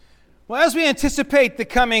Well, as we anticipate the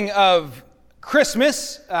coming of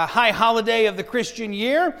Christmas, a high holiday of the Christian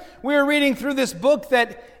year, we are reading through this book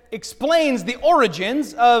that explains the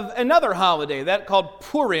origins of another holiday, that called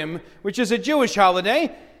Purim, which is a Jewish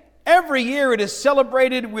holiday. Every year it is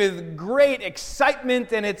celebrated with great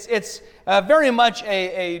excitement, and it's very much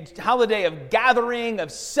a holiday of gathering,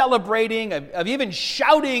 of celebrating, of even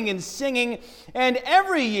shouting and singing. And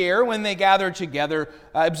every year when they gather together,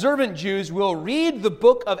 observant Jews will read the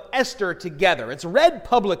book of Esther together. It's read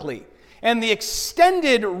publicly. And the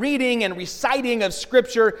extended reading and reciting of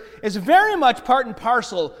Scripture is very much part and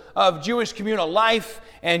parcel of Jewish communal life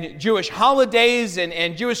and Jewish holidays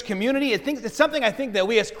and Jewish community. It's something I think that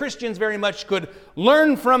we as Christians very much could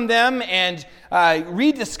learn from them and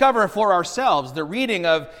rediscover for ourselves. The reading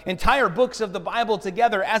of entire books of the Bible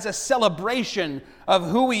together as a celebration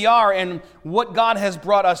of who we are and what God has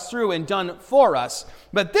brought us through and done for us.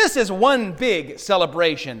 But this is one big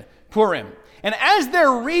celebration, Purim. And as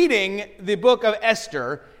they're reading the book of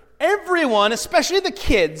Esther, everyone, especially the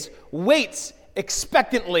kids, waits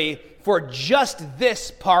expectantly for just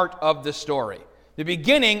this part of the story, the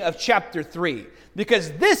beginning of chapter 3,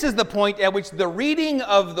 because this is the point at which the reading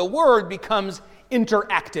of the word becomes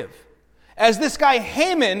interactive. As this guy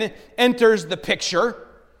Haman enters the picture,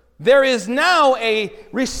 there is now a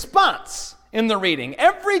response in the reading.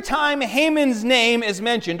 Every time Haman's name is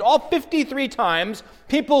mentioned, all 53 times,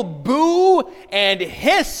 people boo and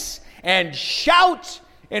hiss and shout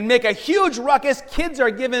and make a huge ruckus. Kids are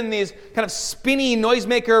given these kind of spinny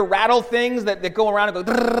noisemaker rattle things that go around and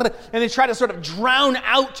go drrrr, and they try to sort of drown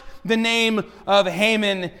out the name of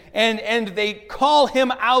Haman, and they call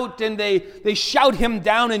him out and they shout him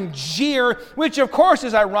down and jeer, which of course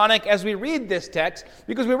is ironic as we read this text,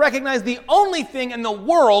 because we recognize the only thing in the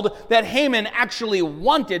world that Haman actually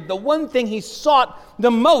wanted, the one thing he sought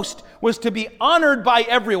the most, was to be honored by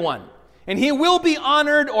everyone. And he will be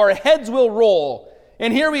honored or heads will roll.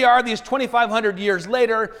 And here we are these 2,500 years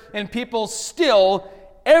later, and people still,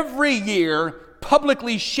 every year,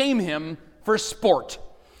 publicly shame him for sport.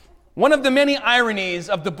 One of the many ironies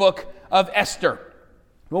of the book of Esther.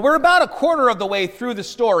 Well, we're about a quarter of the way through the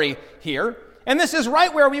story here, and this is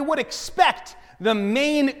right where we would expect the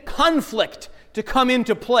main conflict to come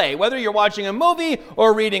into play, whether you're watching a movie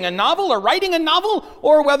or reading a novel or writing a novel,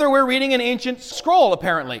 or whether we're reading an ancient scroll,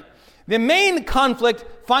 apparently. The main conflict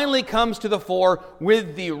finally comes to the fore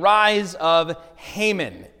with the rise of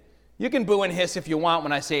Haman. You can boo and hiss if you want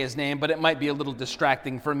when I say his name, but it might be a little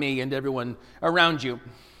distracting for me and everyone around you.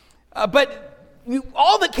 All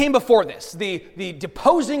that came before this, the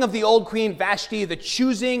deposing of the old queen Vashti, the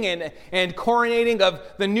choosing and coronating of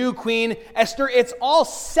the new queen Esther, it's all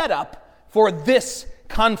set up for this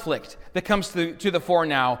conflict that comes to the fore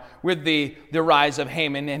now with the rise of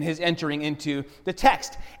Haman and his entering into the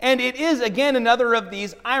text. And it is, again, another of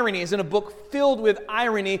these ironies in a book filled with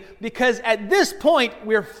irony, because at this point,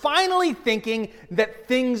 we're finally thinking that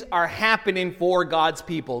things are happening for God's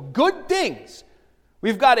people. Good things.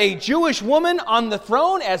 We've got a Jewish woman on the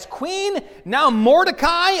throne as queen. Now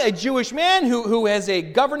Mordecai, a Jewish man who as a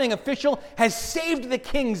governing official has saved the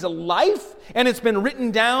king's life, and it's been written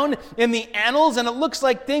down in the annals, and it looks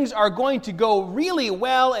like things are going to go really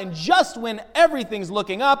well, and just when everything's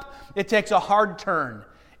looking up, it takes a hard turn,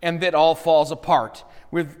 and it all falls apart.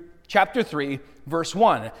 With chapter 3, verse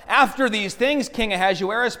 1. After these things, King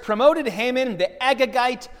Ahasuerus promoted Haman the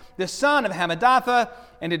Agagite, the son of Hammedatha,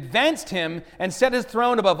 and advanced him and set his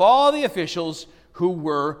throne above all the officials who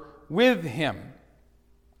were with him.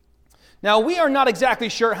 Now, we are not exactly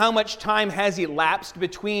sure how much time has elapsed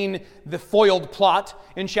between the foiled plot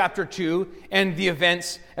in chapter 2 and the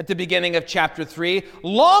events at the beginning of chapter 3.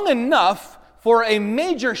 Long enough for a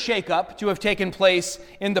major shakeup to have taken place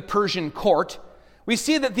in the Persian court. We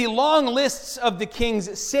see that the long lists of the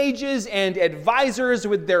king's sages and advisors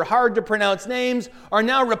with their hard-to-pronounce names are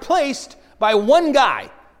now replaced by one guy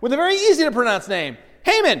with a very easy-to-pronounce name,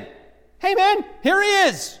 Haman. Haman, here he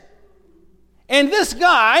is. And this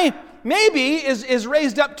guy maybe is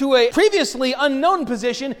raised up to a previously unknown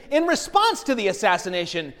position in response to the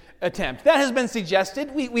assassination attempt. That has been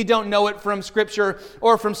suggested. We don't know it from Scripture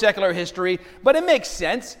or from secular history, but it makes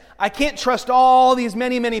sense. I can't trust all these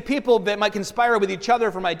many people that might conspire with each other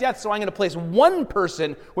for my death, so I'm going to place one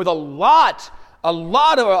person with a lot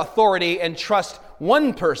of authority and trust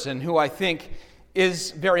one person who I think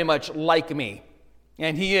is very much like me,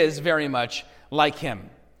 and he is very much like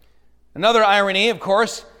him. Another irony, of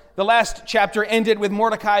course, the last chapter ended with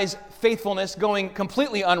Mordecai's faithfulness going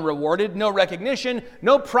completely unrewarded, no recognition,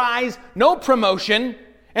 no prize, no promotion.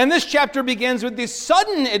 And this chapter begins with the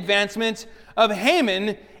sudden advancement of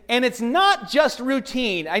Haman And it's not just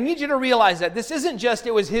routine. I need you to realize that. This isn't just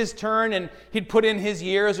it was his turn and he'd put in his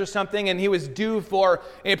years or something and he was due for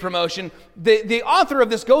a promotion. The author of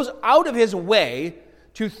this goes out of his way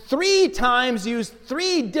to 3 times use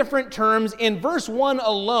 3 different terms in verse 1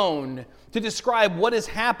 alone to describe what is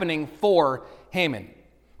happening for Haman.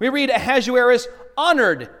 We read Ahasuerus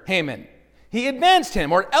honored Haman. He advanced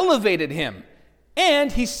him or elevated him,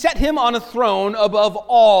 and he set him on a throne above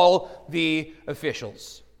all the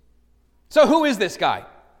officials. So who is this guy?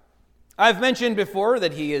 I've mentioned before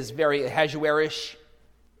that he is very Ahasuerus,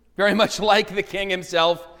 very much like the king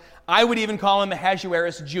himself. I would even call him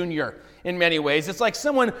Ahasuerus Jr. in many ways. It's like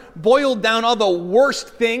someone boiled down all the worst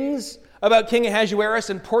things about King Ahasuerus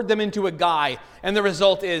and poured them into a guy, and the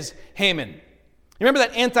result is Haman. You remember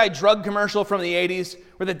that anti-drug commercial from the 80s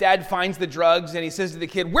where the dad finds the drugs and he says to the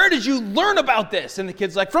kid, "Where did you learn about this?" And the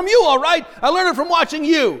kid's like, "From you, all right. I learned it from watching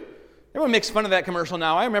you." Everyone makes fun of that commercial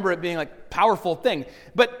now. I remember it being like a powerful thing.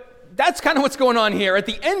 But that's kind of what's going on here. At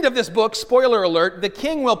the end of this book, spoiler alert, the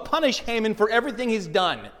king will punish Haman for everything he's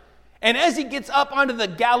done. And as he gets up onto the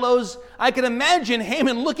gallows, I can imagine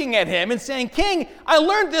Haman looking at him and saying, "King, I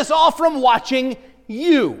learned this all from watching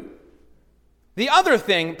you." The other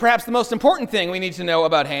thing, perhaps the most important thing we need to know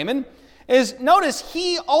about Haman, is notice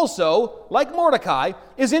he also, like Mordecai,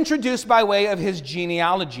 is introduced by way of his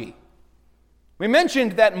genealogy. We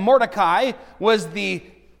mentioned that Mordecai was the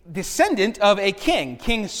descendant of a king,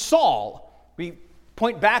 King Saul. We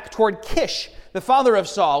point back toward Kish, the father of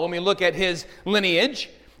Saul, when we look at his lineage.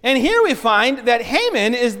 And here we find that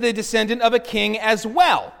Haman is the descendant of a king as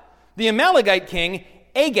well, the Amalekite king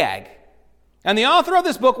Agag. And the author of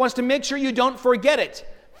this book wants to make sure you don't forget it.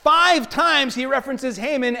 5 times he references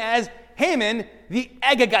Haman as Haman the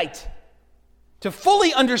Agagite. To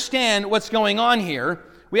fully understand what's going on here,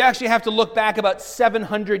 we actually have to look back about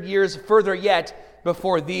 700 years further yet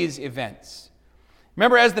before these events.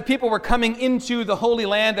 Remember, as the people were coming into the Holy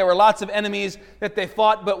Land, there were lots of enemies that they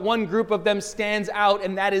fought, but one group of them stands out,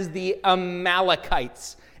 and that is the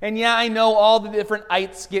Amalekites. And yeah, I know all the different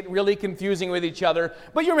ites get really confusing with each other,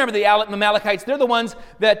 but you remember the Amalekites. They're the ones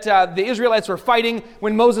that the Israelites were fighting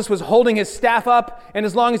when Moses was holding his staff up, and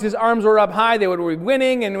as long as his arms were up high, they would be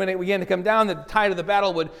winning, and when it began to come down, the tide of the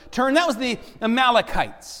battle would turn. That was the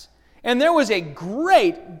Amalekites. And there was a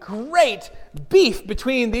great beef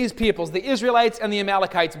between these peoples, the Israelites and the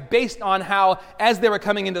Amalekites, based on how, as they were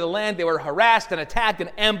coming into the land, they were harassed and attacked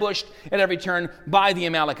and ambushed at every turn by the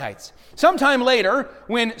Amalekites. Sometime later,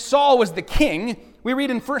 when Saul was the king, we read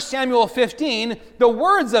in 1 Samuel 15 the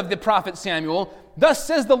words of the prophet Samuel, "Thus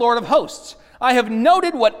says the Lord of hosts, I have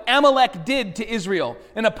noted what Amalek did to Israel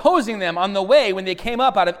in opposing them on the way when they came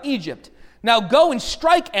up out of Egypt. Now go and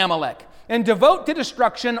strike Amalek and devote to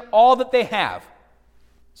destruction all that they have."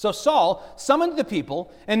 So Saul summoned the people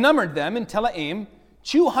and numbered them in Telaim,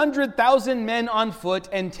 200,000 men on foot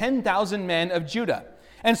and 10,000 men of Judah.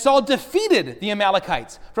 And Saul defeated the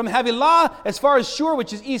Amalekites from Havilah as far as Shur,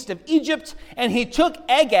 which is east of Egypt, and he took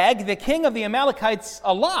Agag, the king of the Amalekites,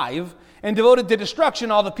 alive and devoted to destruction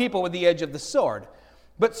all the people with the edge of the sword.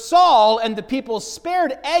 But Saul and the people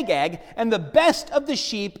spared Agag and the best of the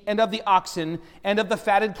sheep and of the oxen and of the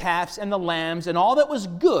fatted calves and the lambs and all that was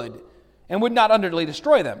good, and would not utterly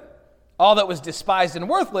destroy them. All that was despised and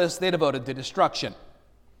worthless they devoted to destruction.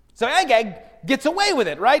 So Agag gets away with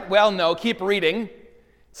it, right? Well, no, keep reading.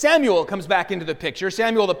 Samuel comes back into the picture,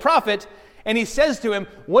 Samuel the prophet, and he says to him,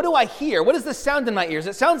 "What do I hear? What is the sound in my ears?"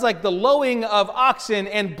 It sounds like the lowing of oxen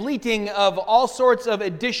and bleating of all sorts of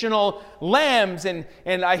additional lambs, and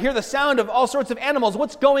I hear the sound of all sorts of animals.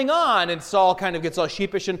 What's going on? And Saul kind of gets all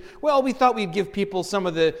sheepish and, "Well, we thought we'd give people some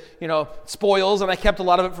of the, spoils, and I kept a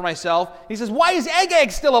lot of it for myself." He says, "Why is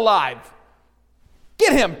Agag still alive?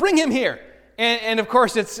 Get him, bring him here." And of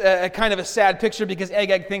course, it's a kind of a sad picture because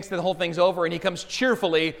Agag thinks that the whole thing's over and he comes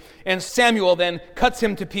cheerfully, and Samuel then cuts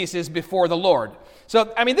him to pieces before the Lord. So,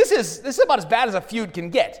 this is about as bad as a feud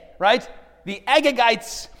can get, right? The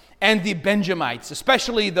Agagites and the Benjamites,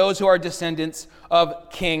 especially those who are descendants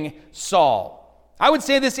of King Saul. I would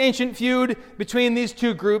say this ancient feud between these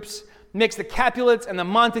two groups makes the Capulets and the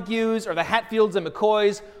Montagues or the Hatfields and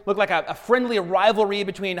McCoys look like a friendly rivalry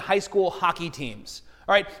between high school hockey teams.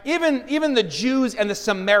 All right, even the Jews and the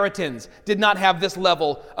Samaritans did not have this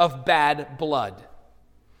level of bad blood.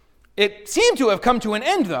 It seemed to have come to an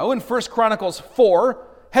end, though. In 1 Chronicles 4,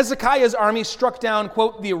 Hezekiah's army struck down,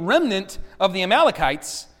 quote, "the remnant of the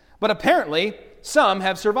Amalekites," but apparently some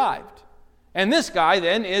have survived. And this guy,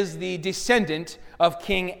 then, is the descendant of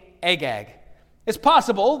King Agag. It's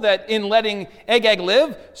possible that in letting Agag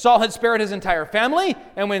live, Saul had spared his entire family,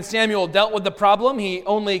 and when Samuel dealt with the problem, he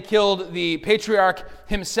only killed the patriarch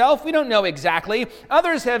himself. We don't know exactly.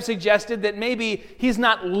 Others have suggested that maybe he's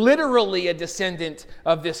not literally a descendant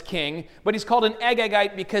of this king, but he's called an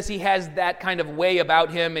Agagite because he has that kind of way about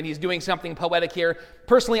him, and he's doing something poetic here.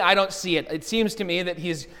 Personally, I don't see it. It seems to me that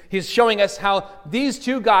he's showing us how these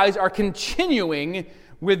two guys are continuing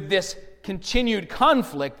with this continued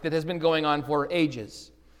conflict that has been going on for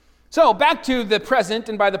ages. So back to the present,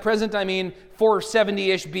 and by the present I mean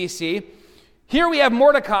 470-ish BC. Here we have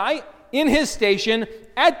Mordecai in his station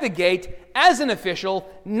at the gate as an official,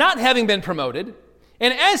 not having been promoted.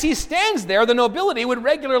 And as he stands there, the nobility would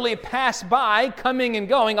regularly pass by, coming and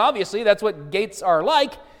going. Obviously, that's what gates are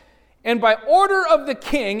like. And by order of the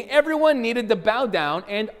king, everyone needed to bow down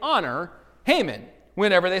and honor Haman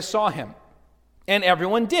whenever they saw him. And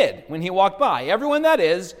everyone did when he walked by. Everyone, that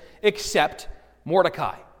is, except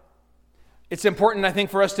Mordecai. It's important, I think,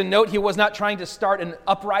 for us to note he was not trying to start an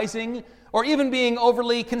uprising or even being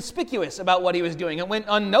overly conspicuous about what he was doing. It went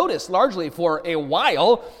unnoticed largely for a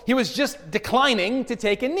while. He was just declining to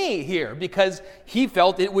take a knee here because he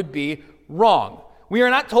felt it would be wrong. We are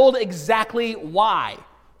not told exactly why.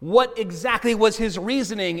 What exactly was his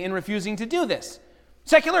reasoning in refusing to do this?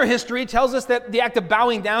 Secular history tells us that the act of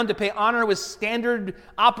bowing down to pay honor was standard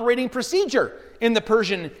operating procedure in the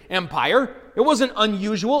Persian Empire. It wasn't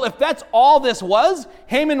unusual. If that's all this was,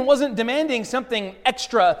 Haman wasn't demanding something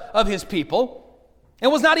extra of his people. It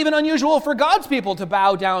was not even unusual for God's people to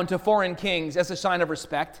bow down to foreign kings as a sign of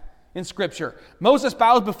respect in Scripture. Moses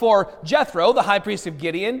bows before Jethro, the high priest of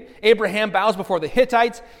Gideon. Abraham bows before the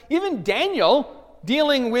Hittites. Even Daniel,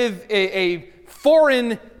 dealing with a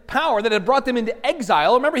foreign power that had brought them into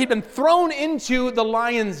exile. Remember, he'd been thrown into the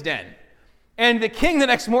lion's den. And the king the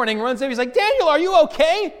next morning runs up. He's like, Daniel, are you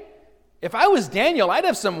okay? If I was Daniel, I'd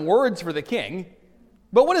have some words for the king.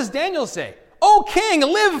 But what does Daniel say? Oh, king,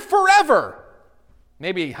 live forever.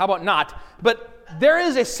 Maybe, how about not? But there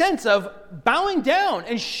is a sense of bowing down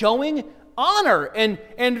and showing honor. And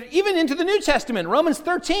even into the New Testament, Romans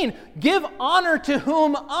 13, give honor to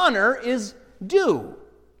whom honor is due.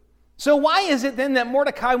 So why is it then that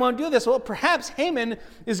Mordecai won't do this? Well, perhaps Haman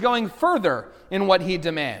is going further in what he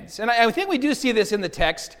demands. And I think we do see this in the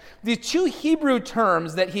text. The two Hebrew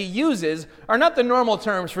terms that he uses are not the normal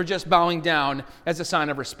terms for just bowing down as a sign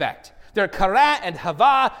of respect. They're kara and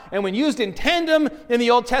hava, and when used in tandem in the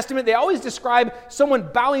Old Testament, they always describe someone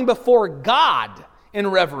bowing before God in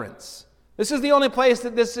reverence. This is the only place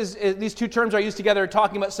that these two terms are used together,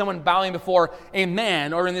 talking about someone bowing before a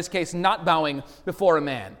man, or in this case, not bowing before a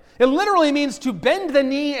man. It literally means to bend the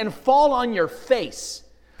knee and fall on your face.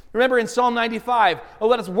 Remember in Psalm 95, oh,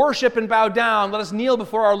 let us worship and bow down. Let us kneel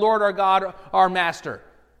before our Lord, our God, our Master.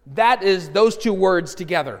 That is those two words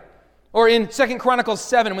together. Or in 2 Chronicles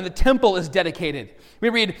 7, when the temple is dedicated, we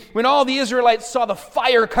read, when all the Israelites saw the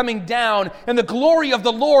fire coming down and the glory of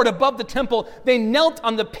the Lord above the temple, they knelt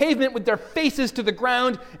on the pavement with their faces to the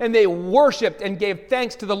ground, and they worshiped and gave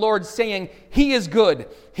thanks to the Lord, saying, He is good,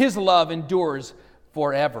 His love endures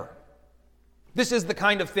forever. This is the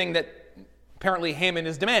kind of thing that apparently Haman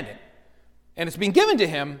is demanding. And it's being given to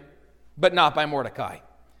him, but not by Mordecai.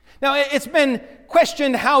 Now, it's been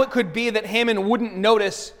questioned how it could be that Haman wouldn't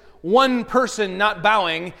notice one person not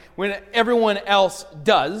bowing when everyone else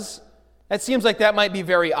does. That seems like that might be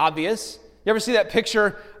very obvious. You ever see that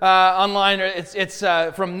picture online? It's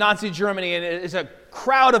from Nazi Germany, and it's a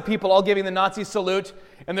crowd of people all giving the Nazi salute,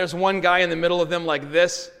 and there's one guy in the middle of them like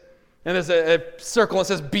this, and there's a circle that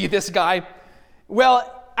says, be this guy.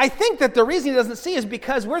 Well, I think that the reason he doesn't see is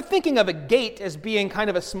because we're thinking of a gate as being kind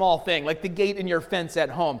of a small thing, like the gate in your fence at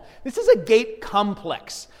home. This is a gate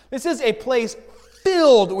complex. This is a place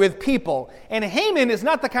filled with people. And Haman is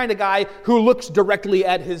not the kind of guy who looks directly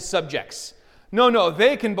at his subjects. No,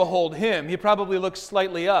 they can behold him. He probably looks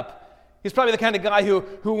slightly up. He's probably the kind of guy who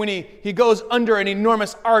when he goes under an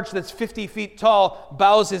enormous arch that's 50 feet tall,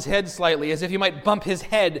 bows his head slightly as if he might bump his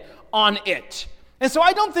head on it. And so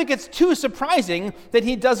I don't think it's too surprising that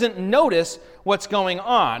he doesn't notice what's going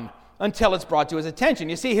on until it's brought to his attention.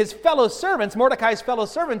 You see, his fellow servants, Mordecai's fellow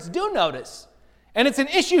servants, do notice. And it's an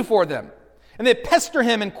issue for them. And they pester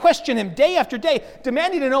him and question him day after day,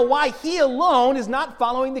 demanding to know why he alone is not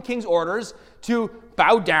following the king's orders to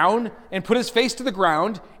bow down and put his face to the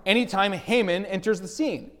ground anytime Haman enters the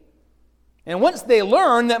scene. And once they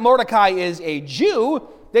learn that Mordecai is a Jew,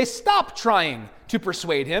 they stop trying to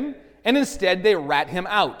persuade him, and instead they rat him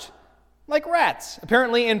out. Like rats.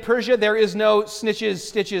 Apparently in Persia there is no snitches,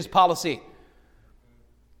 stitches policy.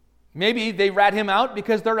 Maybe they rat him out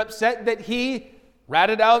because they're upset that he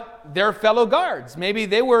ratted out their fellow guards. Maybe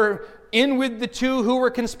they were in with the two who were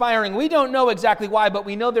conspiring. We don't know exactly why, but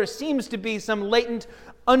we know there seems to be some latent,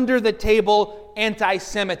 under-the-table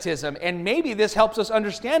anti-Semitism. And maybe this helps us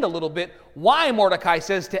understand a little bit why Mordecai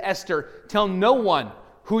says to Esther, tell no one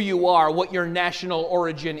who you are, what your national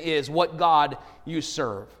origin is, what God you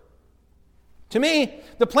serve. To me,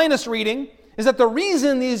 the plainest reading is that the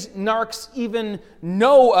reason these narcs even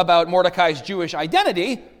know about Mordecai's Jewish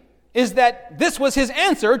identity is that this was his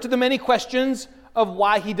answer to the many questions of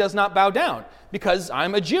why he does not bow down. Because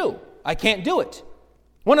I'm a Jew. I can't do it.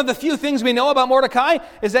 One of the few things we know about Mordecai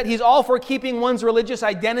is that he's all for keeping one's religious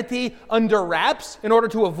identity under wraps in order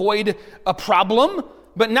to avoid a problem.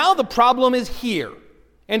 But now the problem is here.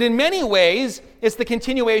 And in many ways, it's the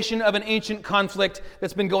continuation of an ancient conflict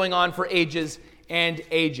that's been going on for ages and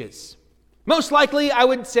ages. Most likely, I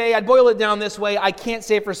would say, I'd boil it down this way. I can't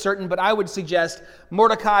say for certain, but I would suggest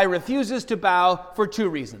Mordecai refuses to bow for two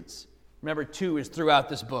reasons. Remember, 2 is throughout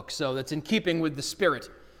this book, so that's in keeping with the spirit.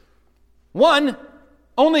 1,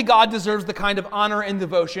 only God deserves the kind of honor and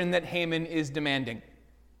devotion that Haman is demanding.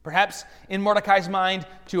 Perhaps in Mordecai's mind,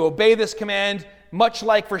 to obey this command, much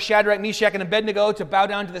like for Shadrach, Meshach, and Abednego to bow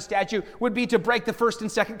down to the statue, would be to break the first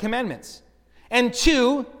and second commandments. And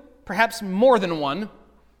 2, perhaps more than 1,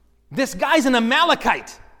 this guy's an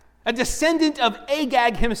Amalekite, a descendant of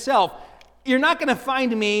Agag himself. You're not going to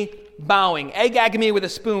find me bowing. Agag me with a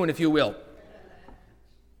spoon, if you will.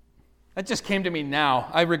 That just came to me now.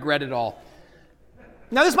 I regret it all.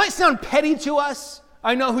 Now, this might sound petty to us.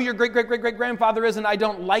 I know who your great-great-great-great-grandfather is, and I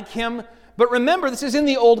don't like him. But remember, this is in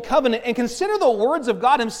the Old Covenant, and consider the words of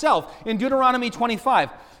God himself in Deuteronomy 25.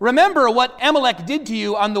 Remember what Amalek did to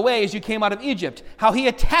you on the way as you came out of Egypt, how he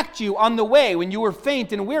attacked you on the way when you were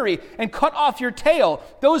faint and weary, and cut off your tail,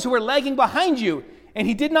 those who were lagging behind you, and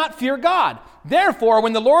he did not fear God. Therefore,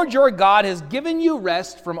 when the Lord your God has given you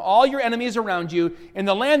rest from all your enemies around you, in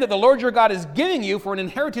the land that the Lord your God is giving you for an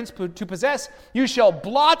inheritance to possess, you shall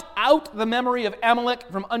blot out the memory of Amalek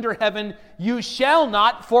from under heaven. You shall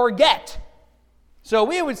not forget. So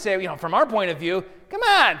we would say, from our point of view, come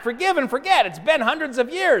on, forgive and forget. It's been hundreds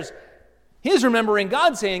of years. He's remembering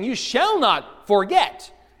God saying, you shall not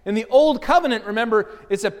forget. In the Old Covenant, remember,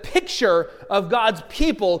 it's a picture of God's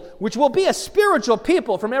people, which will be a spiritual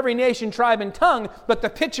people from every nation, tribe, and tongue, but the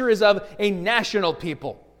picture is of a national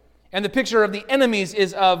people. And the picture of the enemies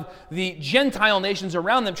is of the Gentile nations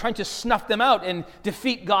around them, trying to snuff them out and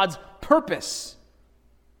defeat God's purpose.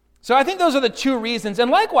 So I think those are the two reasons. And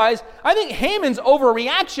likewise, I think Haman's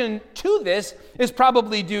overreaction to this is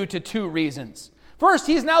probably due to two reasons. First,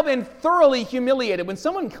 he's now been thoroughly humiliated. When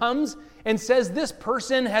someone comes and says this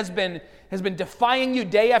person has been defying you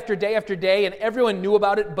day after day after day, and everyone knew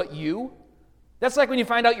about it but you, that's like when you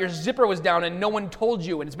find out your zipper was down and no one told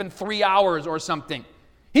you, and it's been 3 hours or something.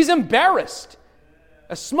 He's embarrassed.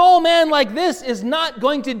 A small man like this is not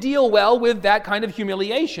going to deal well with that kind of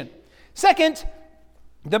humiliation. Second,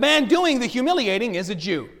 the man doing the humiliating is a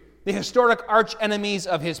Jew, the historic arch enemies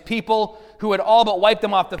of his people who had all but wiped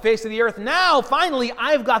them off the face of the earth. Now, finally,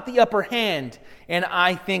 I've got the upper hand, and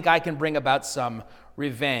I think I can bring about some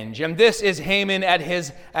revenge. And this is Haman at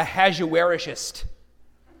his Ahasuerishest.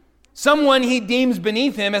 Someone he deems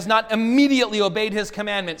beneath him has not immediately obeyed his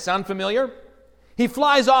commandment. Sound familiar? He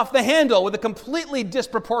flies off the handle with a completely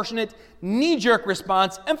disproportionate, knee-jerk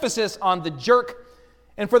response, emphasis on the jerk.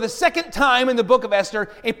 And for the second time in the book of Esther,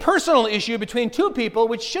 a personal issue between two people,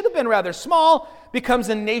 which should have been rather small, becomes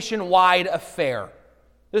a nationwide affair.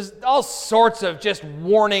 There's all sorts of just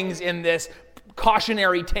warnings in this,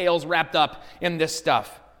 cautionary tales wrapped up in this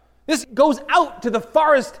stuff. This goes out to the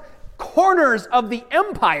farthest corners of the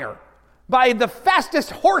empire by the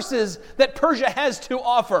fastest horses that Persia has to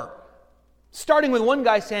offer. Starting with one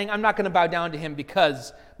guy saying, I'm not going to bow down to him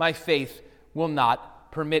because my faith will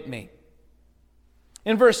not permit me.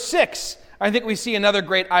 In verse 6, I think we see another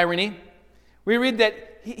great irony. We read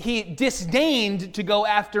that he disdained to go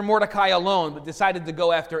after Mordecai alone, but decided to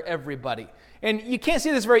go after everybody. And you can't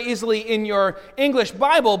see this very easily in your English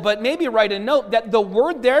Bible, but maybe write a note that the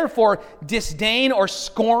word there for disdain or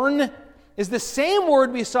scorn is the same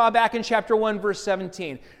word we saw back in chapter 1, verse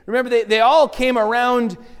 17. Remember, they all came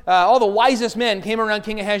around, all the wisest men came around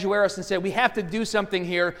King Ahasuerus and said, we have to do something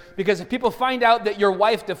here, because if people find out that your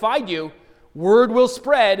wife defied you, word will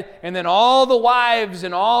spread, and then all the wives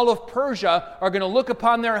in all of Persia are going to look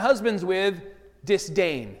upon their husbands with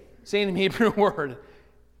disdain. Same Hebrew word.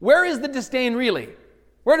 Where is the disdain really?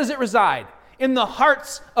 Where does it reside? In the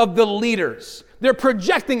hearts of the leaders. They're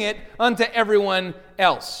projecting it onto everyone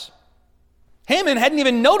else. Haman hadn't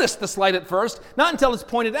even noticed the slight at first, not until it's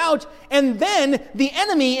pointed out, and then the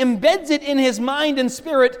enemy embeds it in his mind and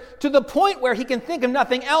spirit to the point where he can think of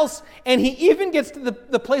nothing else, and he even gets to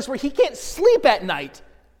the place where he can't sleep at night.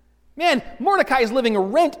 Man, Mordecai is living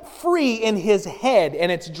rent-free in his head, and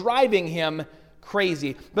it's driving him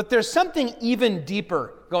crazy. But there's something even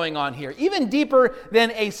deeper going on here, even deeper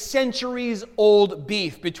than a centuries-old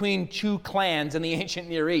beef between two clans in the ancient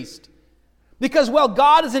Near East. Because while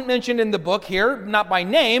God isn't mentioned in the book here, not by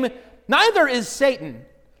name, neither is Satan.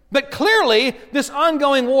 But clearly, this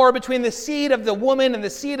ongoing war between the seed of the woman and the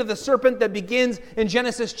seed of the serpent that begins in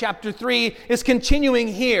Genesis chapter 3 is continuing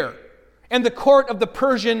here. And the court of the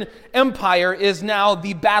Persian Empire is now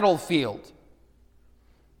the battlefield.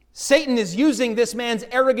 Satan is using this man's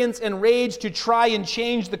arrogance and rage to try and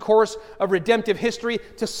change the course of redemptive history,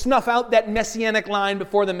 to snuff out that messianic line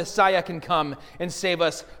before the Messiah can come and save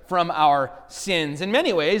us from our sins. In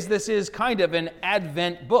many ways, this is kind of an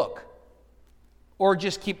Advent book. Or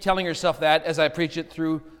just keep telling yourself that as I preach it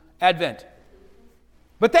through Advent.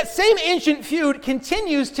 But that same ancient feud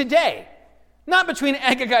continues today. Not between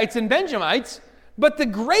Agagites and Benjamites, but the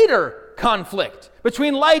greater conflict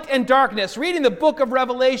between light and darkness. Reading the book of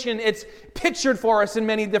Revelation, it's pictured for us in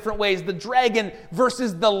many different ways. The dragon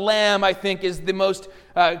versus the lamb, I think, is the most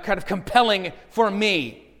kind of compelling for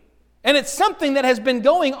me. And it's something that has been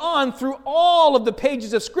going on through all of the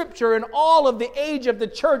pages of Scripture and all of the age of the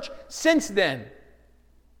church since then.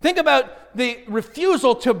 Think about the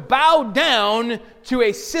refusal to bow down to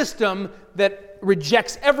a system that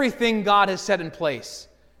rejects everything God has set in place.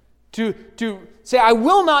 To say, I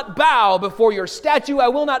will not bow before your statue, I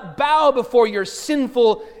will not bow before your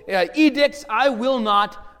sinful edicts, I will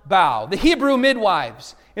not bow. The Hebrew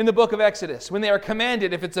midwives in the book of Exodus, when they are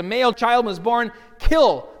commanded, if it's a male child was born,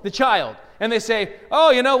 kill the child. And they say,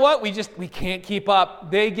 oh, you know what, we can't keep up.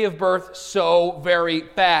 They give birth so very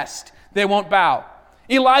fast. They won't bow.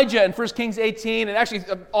 Elijah in 1 Kings 18, and actually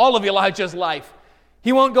all of Elijah's life,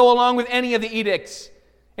 he won't go along with any of the edicts.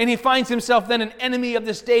 And he finds himself then an enemy of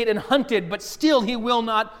the state and hunted, but still he will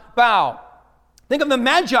not bow. Think of the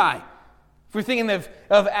Magi, if we're thinking of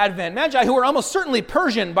Advent. Magi, who are almost certainly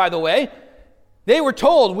Persian, by the way. They were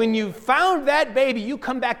told, when you found that baby, you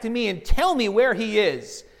come back to me and tell me where he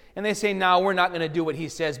is. And they say, no, we're not going to do what he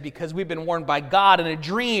says because we've been warned by God in a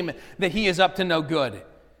dream that he is up to no good.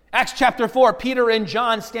 Acts chapter 4, Peter and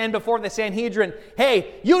John stand before the Sanhedrin.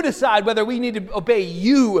 Hey, you decide whether we need to obey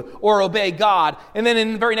you or obey God. And then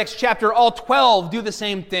in the very next chapter, all 12 do the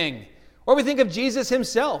same thing. Or we think of Jesus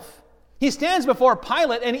himself. He stands before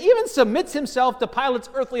Pilate and even submits himself to Pilate's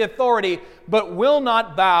earthly authority, but will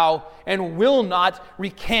not bow and will not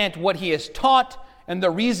recant what he has taught and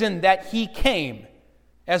the reason that he came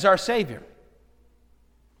as our Savior.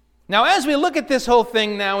 Now, as we look at this whole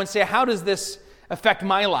thing now and say, how does this affect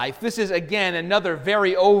my life? This is, again, another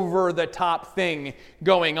very over-the-top thing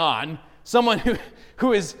going on. Someone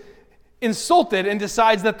who is insulted and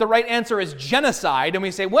decides that the right answer is genocide, and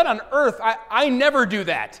we say, what on earth? I never do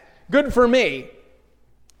that. Good for me.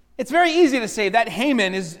 It's very easy to say that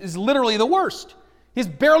Haman is literally the worst. He's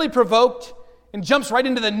barely provoked and jumps right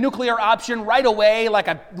into the nuclear option right away like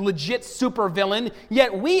a legit supervillain,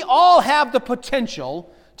 yet we all have the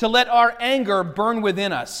potential to let our anger burn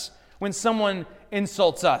within us when someone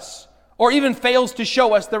insults us, or even fails to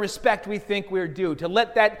show us the respect we think we're due, to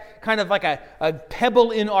let that kind of like a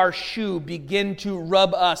pebble in our shoe begin to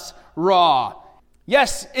rub us raw.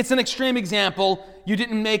 Yes, it's an extreme example. You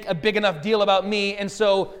didn't make a big enough deal about me, and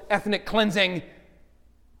so ethnic cleansing.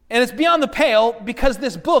 And it's beyond the pale because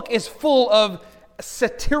this book is full of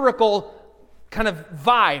satirical kind of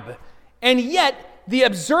vibe. And yet, the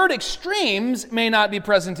absurd extremes may not be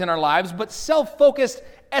present in our lives, but self-focused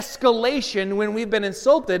escalation when we've been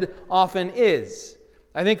insulted often is.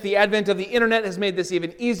 I think the advent of the internet has made this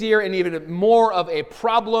even easier and even more of a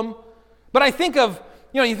problem. But I think of,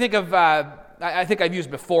 I think I've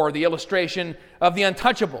used before the illustration of the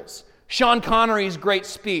Untouchables. Sean Connery's great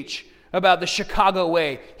speech about the Chicago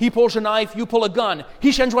way. He pulls a knife, you pull a gun.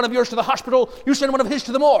 He sends one of yours to the hospital, you send one of his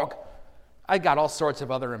to the morgue. I got all sorts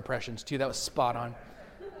of other impressions too. That was spot on.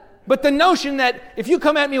 But the notion that if you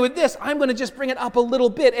come at me with this, I'm going to just bring it up a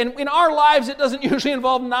little bit. And in our lives, it doesn't usually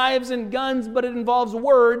involve knives and guns, but it involves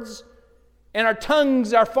words. And our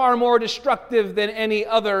tongues are far more destructive than any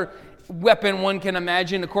other weapon one can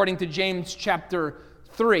imagine, according to James chapter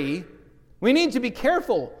 3. We need to be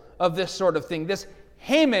careful of this sort of thing, this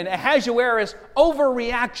Haman, Ahasuerus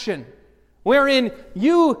overreaction, wherein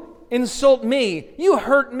you insult me, you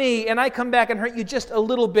hurt me, and I come back and hurt you just a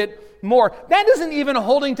little bit more. That isn't even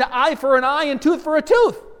holding to eye for an eye and tooth for a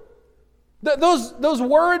tooth. Those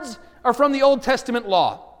words are from the Old Testament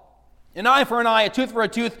law. An eye for an eye, a tooth for a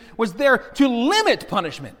tooth was there to limit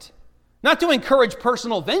punishment, not to encourage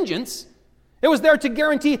personal vengeance. It was there to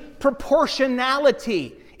guarantee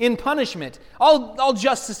proportionality in punishment. All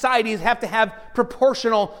just societies have to have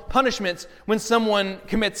proportional punishments when someone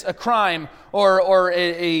commits a crime or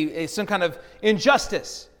some kind of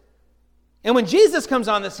injustice. And when Jesus comes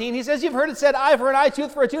on the scene, he says, you've heard it said, eye for an eye,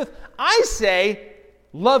 tooth for a tooth. I say,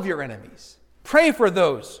 love your enemies. Pray for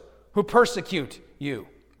those who persecute you.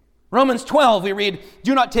 Romans 12, we read,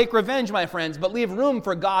 do not take revenge, my friends, but leave room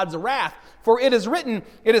for God's wrath. For it is written,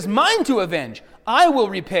 it is mine to avenge. I will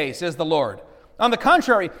repay, says the Lord. On the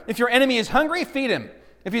contrary, if your enemy is hungry, feed him.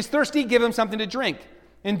 If he's thirsty, give him something to drink.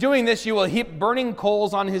 In doing this, you will heap burning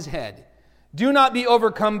coals on his head. Do not be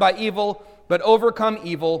overcome by evil, but overcome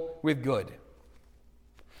evil with good.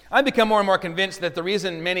 I've become more and more convinced that the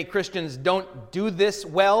reason many Christians don't do this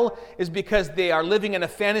well is because they are living in a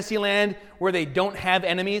fantasy land where they don't have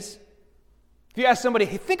enemies. If you ask somebody,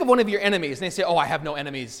 hey, think of one of your enemies, and they say, oh, I have no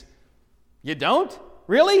enemies. You don't?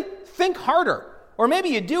 Really? Think harder. Or maybe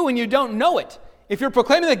you do and you don't know it. If you're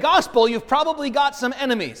proclaiming the gospel, you've probably got some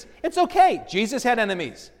enemies. It's okay. Jesus had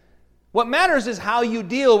enemies. What matters is how you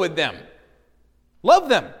deal with them. Love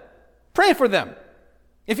them. Pray for them.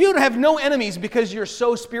 If you have no enemies because you're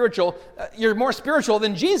so spiritual, you're more spiritual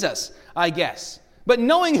than Jesus, I guess. But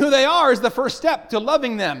knowing who they are is the first step to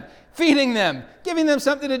loving them, feeding them, giving them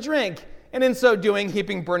something to drink, and in so doing,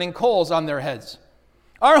 heaping burning coals on their heads.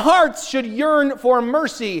 Our hearts should yearn for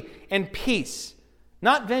mercy and peace,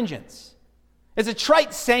 not vengeance. It's a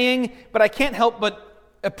trite saying, but I can't help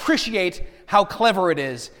but appreciate how clever it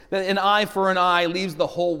is that an eye for an eye leaves the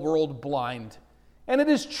whole world blind. And it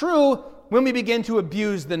is true when we begin to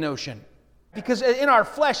abuse the notion. Because in our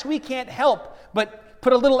flesh, we can't help but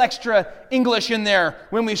put a little extra English in there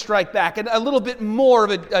when we strike back, and a little bit more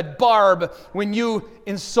of a barb when you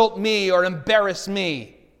insult me or embarrass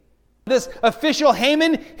me. This official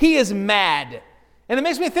Haman, he is mad. And it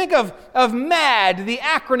makes me think of MAD, the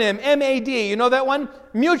acronym, M-A-D. You know that one?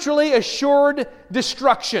 Mutually Assured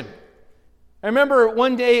Destruction. I remember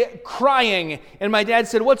one day crying, and my dad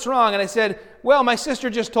said, what's wrong? And I said, well, my sister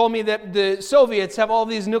just told me that the Soviets have all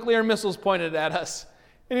these nuclear missiles pointed at us.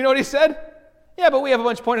 And you know what he said? Yeah, but we have a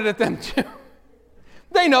bunch pointed at them too.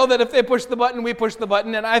 They know that if they push the button, we push the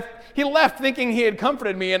button. And he left thinking he had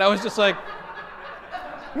comforted me, and I was just like,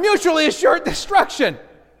 mutually assured destruction.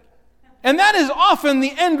 And that is often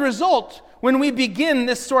the end result when we begin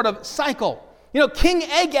this sort of cycle. You know, King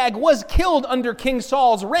Agag was killed under King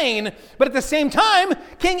Saul's reign, but at the same time,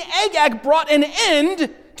 King Agag brought an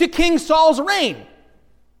end to King Saul's reign.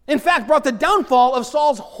 In fact, brought the downfall of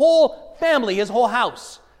Saul's whole family, his whole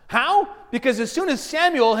house. How? Because as soon as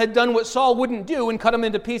Samuel had done what Saul wouldn't do and cut him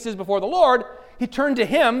into pieces before the Lord, he turned to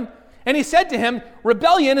him and he said to him,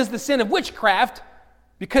 rebellion is the sin of witchcraft.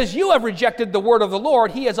 Because you have rejected the word of the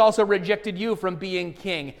Lord, he has also rejected you from being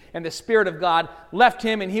king. And the Spirit of God left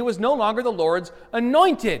him, and he was no longer the Lord's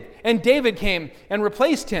anointed. And David came and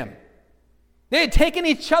replaced him. They had taken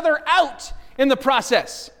each other out in the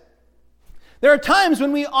process. There are times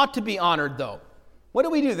when we ought to be honored, though. What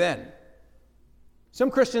do we do then?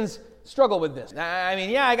 Some Christians struggle with this. I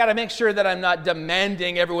mean, I got to make sure that I'm not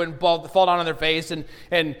demanding everyone fall down on their face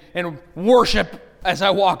and worship as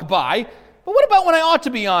I walk by. But what about when I ought to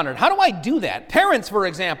be honored? How do I do that? Parents, for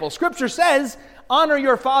example, Scripture says, honor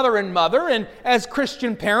your father and mother, and as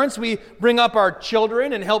Christian parents, we bring up our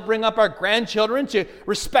children and help bring up our grandchildren to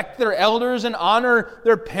respect their elders and honor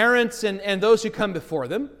their parents and those who come before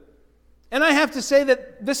them. And I have to say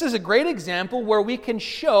that this is a great example where we can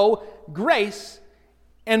show grace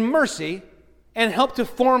and mercy and help to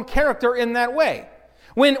form character in that way.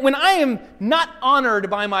 When I am not honored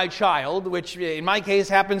by my child, which in my case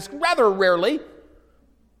happens rather rarely,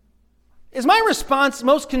 is my response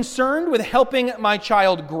most concerned with helping my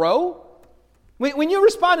child grow? When you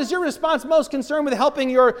respond, is your response most concerned with helping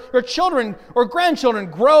your children or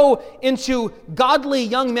grandchildren grow into godly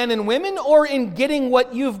young men and women, or in getting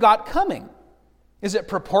what you've got coming? Is it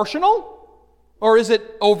proportional, or is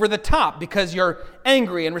it over the top because you're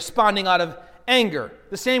angry and responding out of anger?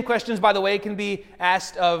 The same questions, by the way, can be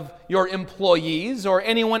asked of your employees or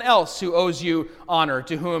anyone else who owes you honor,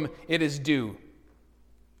 to whom it is due.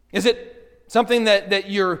 Is it something that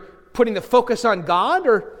you're putting the focus on God,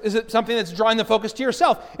 or is it something that's drawing the focus to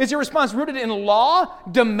yourself? Is your response rooted in law,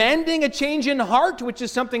 demanding a change in heart, which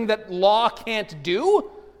is something that law can't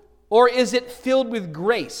do? Or is it filled with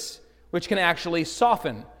grace, which can actually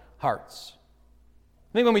soften hearts?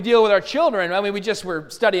 I think when we deal with our children, we were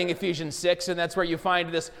studying Ephesians 6, and that's where you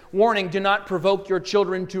find this warning, do not provoke your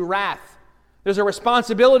children to wrath, There's a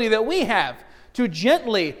responsibility that we have to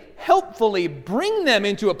gently, helpfully bring them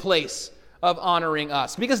into a place of honoring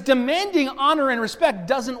us. Because demanding honor and respect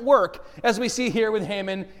doesn't work, as we see here with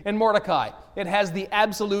Haman and Mordecai. It has the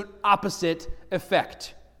absolute opposite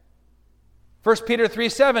effect. 1 Peter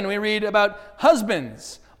 3:7, we read about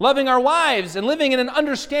husbands loving our wives and living in an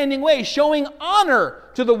understanding way, showing honor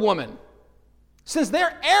to the woman, since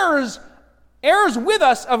they're heirs with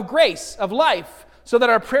us of grace, of life, so that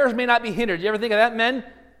our prayers may not be hindered. Do you ever think of that, men?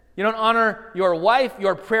 You don't honor your wife,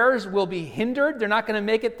 your prayers will be hindered. They're not going to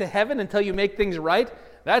make it to heaven until you make things right.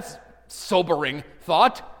 That's sobering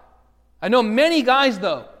thought. I know many guys,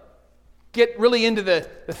 though, get really into the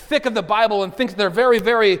thick of the Bible and think they're very,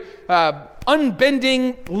 very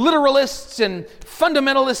unbending literalists and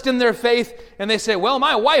fundamentalists in their faith, and they say, well,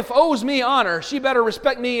 my wife owes me honor. She better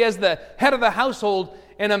respect me as the head of the household,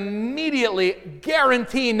 and immediately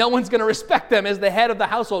guarantee no one's going to respect them as the head of the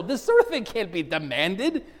household. This sort of thing can't be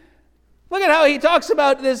demanded. Look at how he talks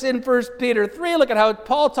about this in 1 Peter 3. Look at how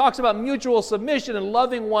Paul talks about mutual submission and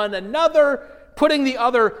loving one another, putting the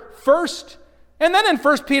other first. And then in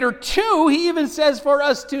 1 Peter 2, he even says for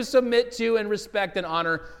us to submit to and respect and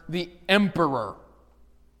honor the emperor.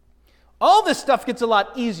 All this stuff gets a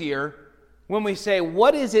lot easier when we say,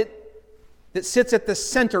 what is it that sits at the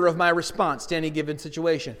center of my response to any given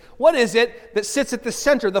situation? What is it that sits at the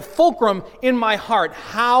center, the fulcrum in my heart?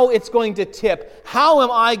 How it's going to tip? How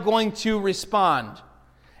am I going to respond?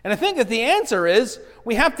 And I think that the answer is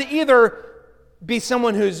we have to either be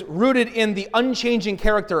someone who's rooted in the unchanging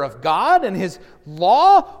character of God and His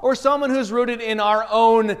law, or someone who's rooted in our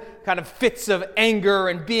own kind of fits of anger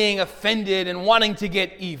and being offended and wanting to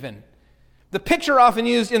get even. The picture often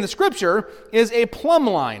used in the Scripture is a plumb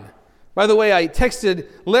line. By the way, I texted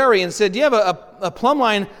Larry and said, do you have a plumb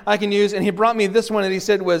line I can use? And he brought me this one, and he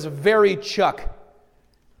said was very Chuck.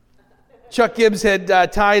 Chuck Gibbs had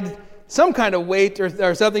tied some kind of weight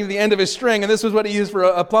or something to the end of his string, and this was what he used for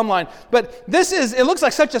a plumb line. But it looks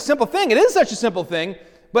like such a simple thing. It is such a simple thing,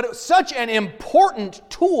 but it's such an important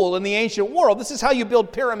tool in the ancient world. This is how you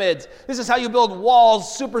build pyramids. This is how you build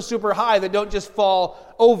walls super, super high that don't just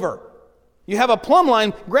fall over. You have a plumb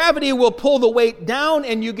line, gravity will pull the weight down,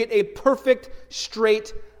 and you get a perfect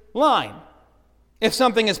straight line. If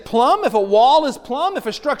something is plumb, if a wall is plumb, if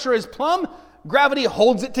a structure is plumb, gravity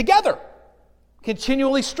holds it together,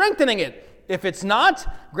 continually strengthening it. If it's not,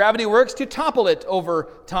 gravity works to topple it over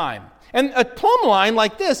time. And a plumb line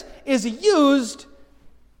like this is used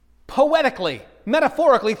poetically,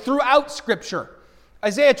 metaphorically throughout Scripture.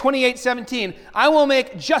 Isaiah 28:17, I will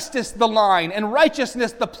make justice the line and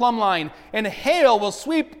righteousness the plumb line, and hail will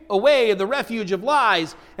sweep away the refuge of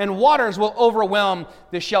lies, and waters will overwhelm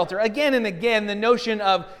the shelter. Again and again, the notion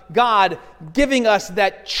of God giving us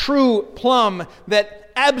that true plumb,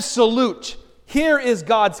 that absolute. Here is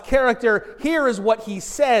God's character. Here is what He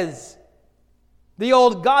says. The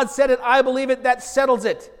old God said it, I believe it, that settles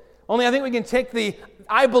it. Only I think we can take the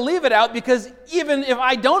I believe it out, because even if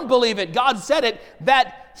I don't believe it, God said it,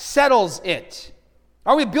 that settles it.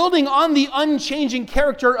 Are we building on the unchanging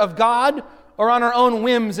character of God, or on our own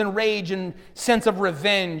whims and rage and sense of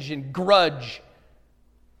revenge and grudge?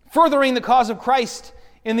 Furthering the cause of Christ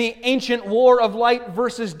in the ancient war of light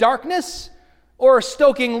versus darkness, or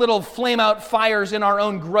stoking little flame-out fires in our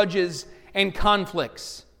own grudges and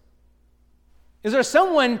conflicts? Is there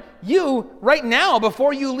someone you, right now,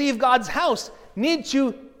 before you leave God's house, need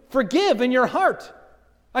to forgive in your heart?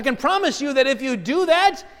 I can promise you that if you do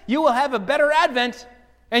that, you will have a better Advent,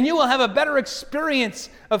 and you will have a better experience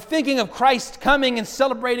of thinking of Christ coming and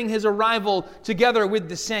celebrating His arrival together with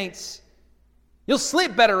the saints. You'll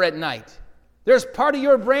sleep better at night. There's part of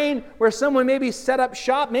your brain where someone maybe set up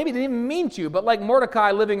shop, maybe didn't even mean to, but like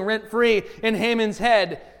Mordecai living rent-free in Haman's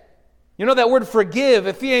head. You know that word forgive,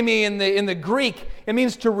 ephiemi in the Greek, it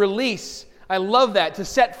means to release. I love that, to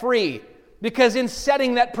set free. Because in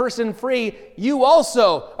setting that person free, you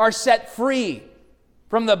also are set free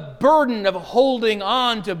from the burden of holding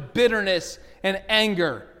on to bitterness and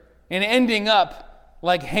anger and ending up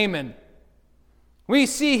like Haman. We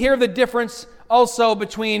see here the difference also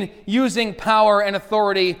between using power and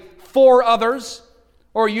authority for others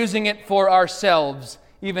or using it for ourselves,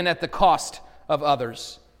 even at the cost of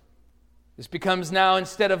others. This becomes now,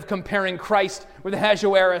 instead of comparing Christ with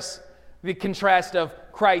Ahasuerus, the contrast of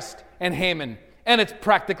Christ and Haman. And it's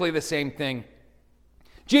practically the same thing.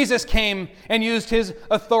 Jesus came and used His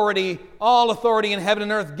authority, all authority in heaven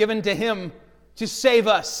and earth given to Him, to save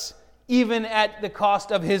us, even at the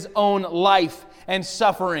cost of His own life and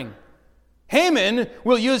suffering. Haman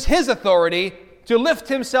will use his authority to lift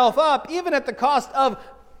himself up, even at the cost of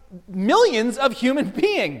millions of human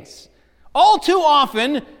beings. All too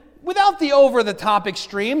often, without the over-the-top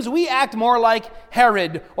extremes, we act more like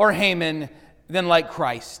Herod or Haman than like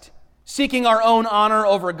Christ, seeking our own honor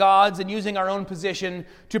over God's and using our own position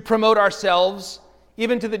to promote ourselves,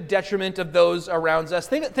 even to the detriment of those around us.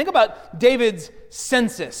 Think about David's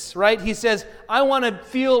census, right? He says, I want to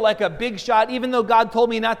feel like a big shot. Even though God told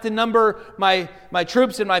me not to number my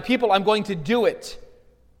troops and my people, I'm going to do it.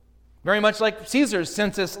 Very much like Caesar's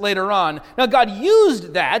census later on. Now, God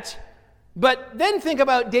used that, but then think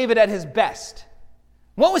about David at his best.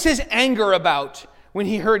 What was his anger about when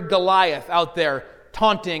he heard Goliath out there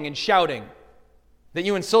taunting and shouting? That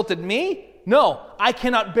you insulted me? No, I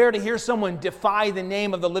cannot bear to hear someone defy the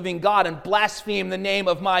name of the living God and blaspheme the name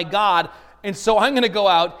of my God, and so I'm going to go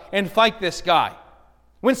out and fight this guy.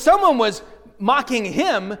 When someone was mocking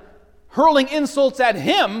him, hurling insults at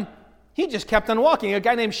him, he just kept on walking. A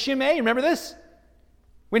guy named Shimei, remember this?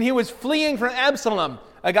 When he was fleeing from Absalom,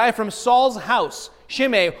 a guy from Saul's house,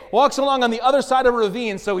 Shimei, walks along on the other side of a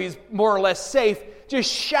ravine so he's more or less safe,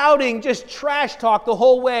 just shouting, just trash talk the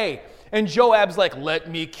whole way. And Joab's like,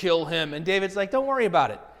 let me kill him. And David's like, don't worry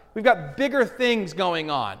about it. We've got bigger things going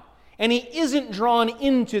on. And he isn't drawn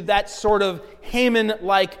into that sort of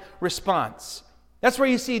Haman-like response. That's where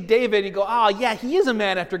you see David, you go, yeah, he is a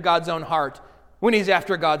man after God's own heart when he's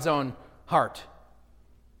after God's own heart.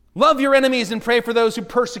 Love your enemies and pray for those who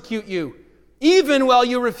persecute you, even while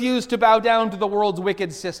you refuse to bow down to the world's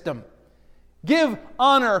wicked system. Give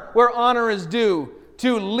honor where honor is due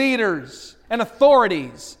to leaders and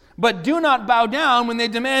authorities, but do not bow down when they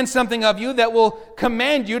demand something of you that will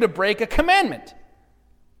command you to break a commandment.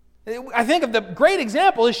 I think of the great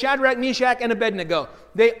example is Shadrach, Meshach, and Abednego.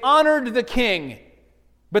 They honored the king,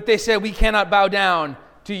 but they said, we cannot bow down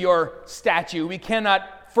to your statue. We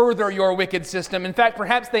cannot further your wicked system. In fact,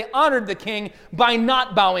 perhaps they honored the king by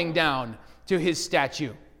not bowing down to his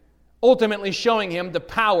statue, ultimately showing him the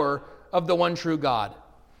power of the one true God.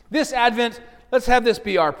 This Advent, let's have this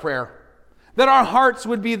be our prayer, that our hearts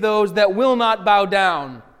would be those that will not bow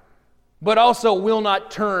down, but also will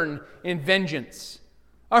not turn in vengeance.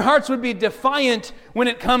 Our hearts would be defiant when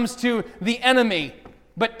it comes to the enemy,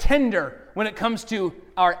 but tender when it comes to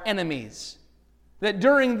our enemies. That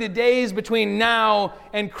during the days between now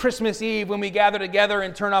and Christmas Eve, when we gather together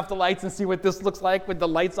and turn off the lights and see what this looks like with the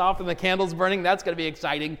lights off and the candles burning, that's going to be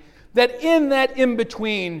exciting. That in that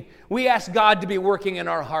in-between, we ask God to be working in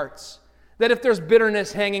our hearts. That if there's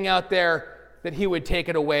bitterness hanging out there, that He would take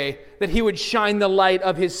it away, that He would shine the light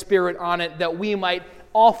of His Spirit on it, that we might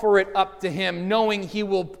offer it up to Him, knowing He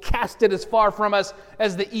will cast it as far from us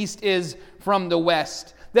as the east is from the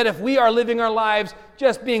west. That if we are living our lives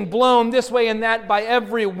just being blown this way and that by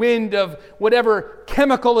every wind of whatever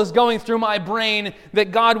chemical is going through my brain,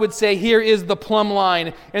 that God would say, here is the plumb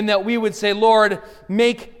line, and that we would say, Lord,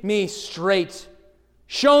 make me straight.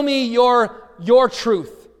 Show me your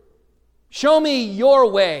truth. Show me your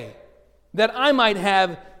way, that I might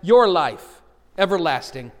have your life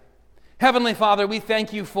everlasting. Heavenly Father, we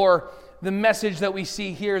thank you for the message that we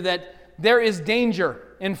see here, that there is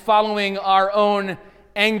danger in following our own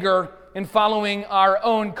anger and following our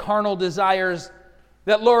own carnal desires.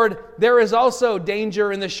 That, Lord, there is also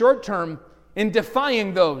danger in the short term in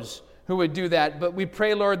defying those who would do that. But we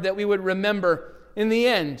pray, Lord, that we would remember in the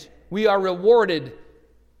end we are rewarded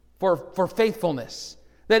for faithfulness.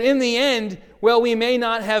 That in the end, well, we may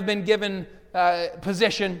not have been given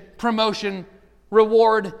position, promotion,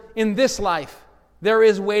 reward in this life. There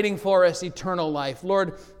is waiting for us eternal life.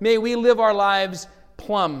 Lord, may we live our lives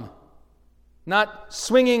plumb, not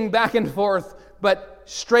swinging back and forth, but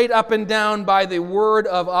straight up and down by the word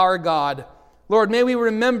of our God. Lord, may we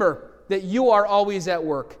remember that you are always at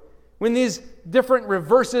work. When these different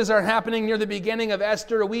reverses are happening near the beginning of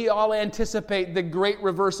Esther, we all anticipate the great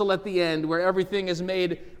reversal at the end where everything is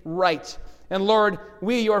made right. And Lord,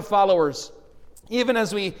 we, your followers, even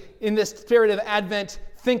as we, in this spirit of Advent,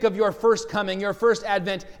 think of your first coming, your first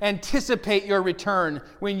Advent, anticipate your return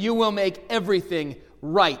when you will make everything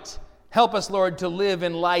right. Help us, Lord, to live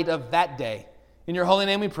in light of that day. In your holy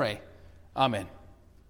name we pray. Amen.